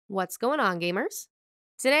What's going on, gamers?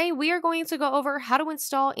 Today we are going to go over how to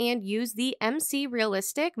install and use the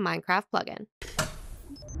MCRealistic Minecraft plugin.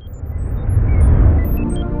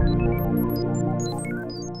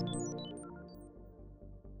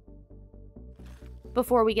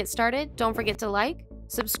 Before we get started, don't forget to like,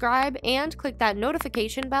 subscribe, and click that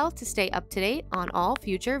notification bell to stay up to date on all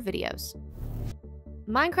future videos.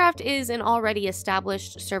 Minecraft is an already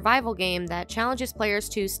established survival game that challenges players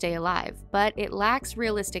to stay alive, but it lacks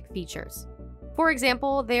realistic features. For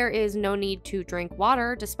example, there is no need to drink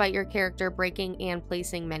water despite your character breaking and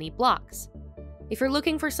placing many blocks. If you're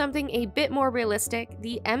looking for something a bit more realistic,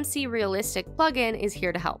 the MCRealistic plugin is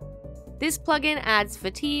here to help. This plugin adds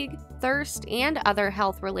fatigue, thirst, and other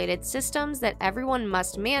health-related systems that everyone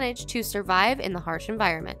must manage to survive in the harsh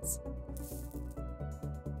environments.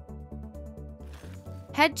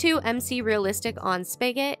 Head to MCRealistic on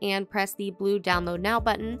Spigot and press the blue Download Now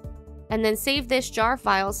button, and then save this jar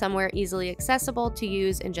file somewhere easily accessible to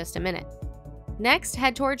use in just a minute. Next,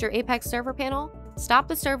 head towards your Apex server panel, stop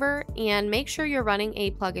the server, and make sure you're running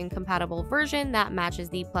a plugin-compatible version that matches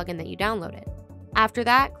the plugin that you downloaded. After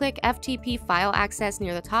that, click FTP File Access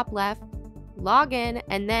near the top left, log in,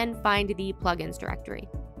 and then find the plugins directory.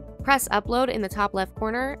 Press Upload in the top left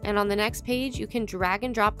corner, and on the next page, you can drag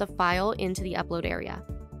and drop the file into the upload area.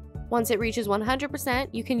 Once it reaches 100%,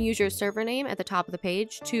 you can use your server name at the top of the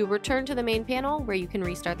page to return to the main panel where you can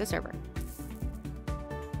restart the server.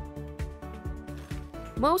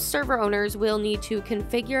 Most server owners will need to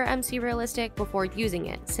configure MCRealistic before using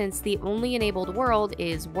it, since the only enabled world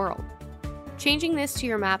is World. Changing this to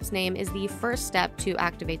your map's name is the first step to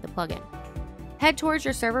activate the plugin. Head towards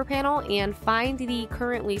your server panel and find the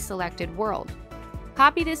currently selected world.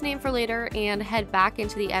 Copy this name for later and head back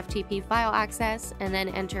into the FTP file access, and then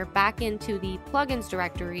enter back into the plugins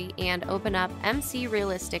directory and open up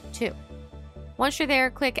MCRealistic 2. Once you're there,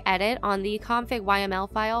 click Edit on the config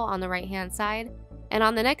YML file on the right hand side, and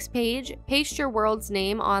on the next page, paste your world's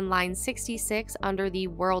name on line 66 under the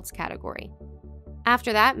Worlds category.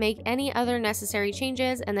 After that, make any other necessary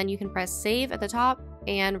changes, and then you can press Save at the top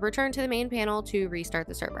and return to the main panel to restart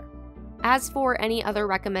the server. As for any other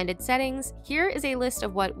recommended settings, here is a list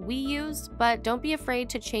of what we use, but don't be afraid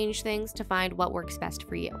to change things to find what works best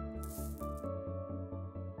for you.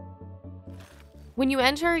 When you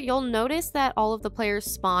enter, you'll notice that all of the players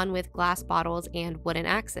spawn with glass bottles and wooden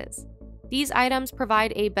axes. These items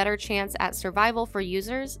provide a better chance at survival for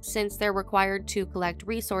users since they're required to collect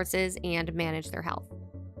resources and manage their health.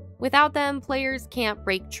 Without them, players can't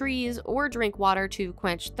break trees or drink water to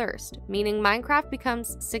quench thirst, meaning Minecraft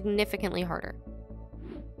becomes significantly harder.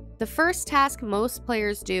 The first task most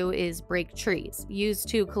players do is break trees, used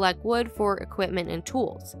to collect wood for equipment and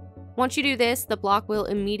tools. Once you do this, the block will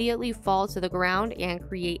immediately fall to the ground and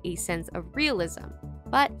create a sense of realism.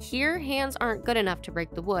 But here, hands aren't good enough to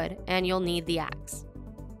break the wood, and you'll need the axe.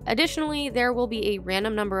 Additionally, there will be a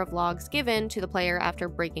random number of logs given to the player after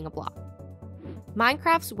breaking a block.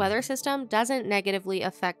 Minecraft's weather system doesn't negatively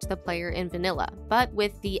affect the player in vanilla, but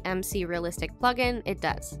with the MCRealistic plugin, it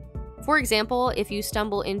does. For example, if you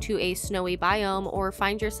stumble into a snowy biome or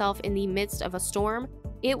find yourself in the midst of a storm,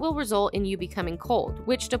 it will result in you becoming cold,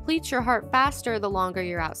 which depletes your heart faster the longer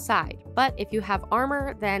you're outside. But if you have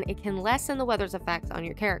armor, then it can lessen the weather's effects on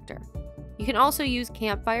your character. You can also use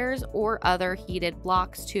campfires or other heated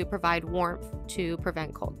blocks to provide warmth to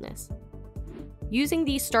prevent coldness. Using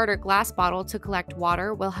the starter glass bottle to collect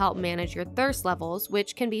water will help manage your thirst levels,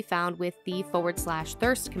 which can be found with the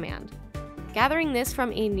 /thirst command. Gathering this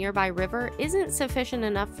from a nearby river isn't sufficient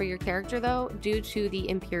enough for your character though, due to the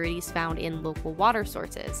impurities found in local water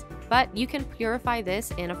sources, but you can purify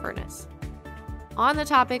this in a furnace. On the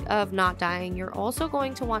topic of not dying, you're also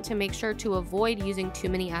going to want to make sure to avoid using too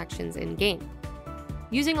many actions in-game.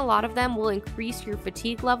 Using a lot of them will increase your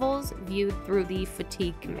fatigue levels viewed through the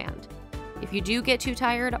fatigue command. If you do get too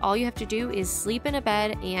tired, all you have to do is sleep in a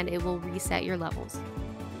bed and it will reset your levels.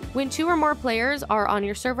 When 2 or more players are on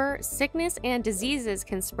your server, sickness and diseases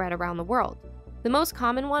can spread around the world. The most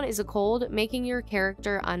common one is a cold, making your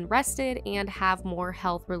character unrested and have more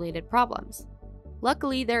health-related problems.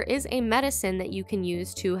 Luckily, there is a medicine that you can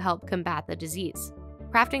use to help combat the disease.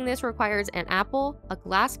 Crafting this requires an apple, a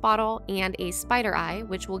glass bottle, and a spider eye,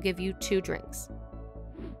 which will give you 2 drinks.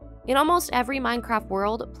 In almost every Minecraft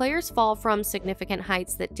world, players fall from significant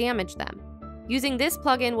heights that damage them. Using this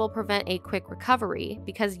plugin will prevent a quick recovery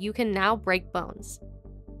because you can now break bones.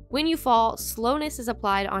 When you fall, slowness is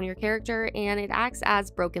applied on your character and it acts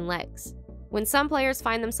as broken legs. When some players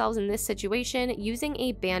find themselves in this situation, using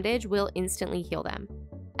a bandage will instantly heal them.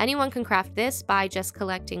 Anyone can craft this by just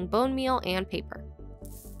collecting bone meal and paper.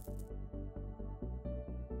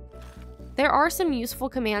 There are some useful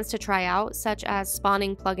commands to try out, such as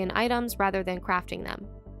spawning plugin items rather than crafting them.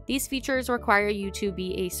 These features require you to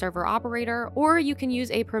be a server operator, or you can use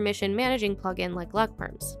a permission managing plugin like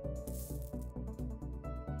LuckPerms.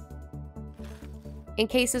 In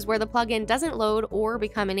cases where the plugin doesn't load or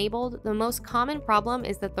become enabled, the most common problem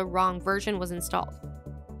is that the wrong version was installed.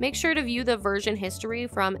 Make sure to view the version history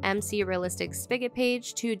from MCRealistic's Spigot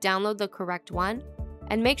page to download the correct one,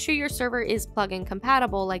 and make sure your server is plugin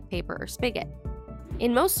compatible like Paper or Spigot.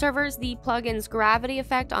 In most servers, the plugin's gravity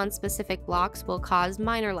effect on specific blocks will cause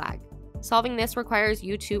minor lag. Solving this requires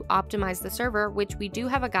you to optimize the server, which we do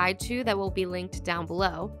have a guide to that will be linked down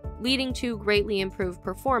below, leading to greatly improved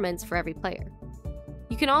performance for every player.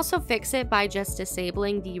 You can also fix it by just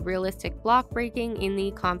disabling the realistic block breaking in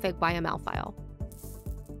the config.yml file.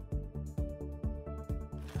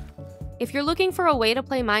 If you're looking for a way to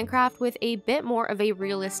play Minecraft with a bit more of a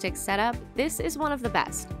realistic setup, this is one of the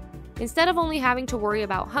best. Instead of only having to worry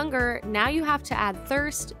about hunger, now you have to add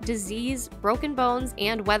thirst, disease, broken bones,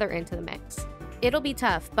 and weather into the mix. It'll be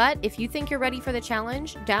tough, but if you think you're ready for the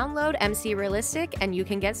challenge, download MCRealistic and you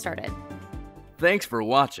can get started. Thanks for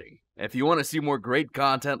watching. If you want to see more great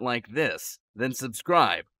content like this, then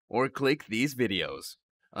subscribe or click these videos.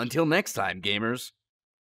 Until next time, gamers.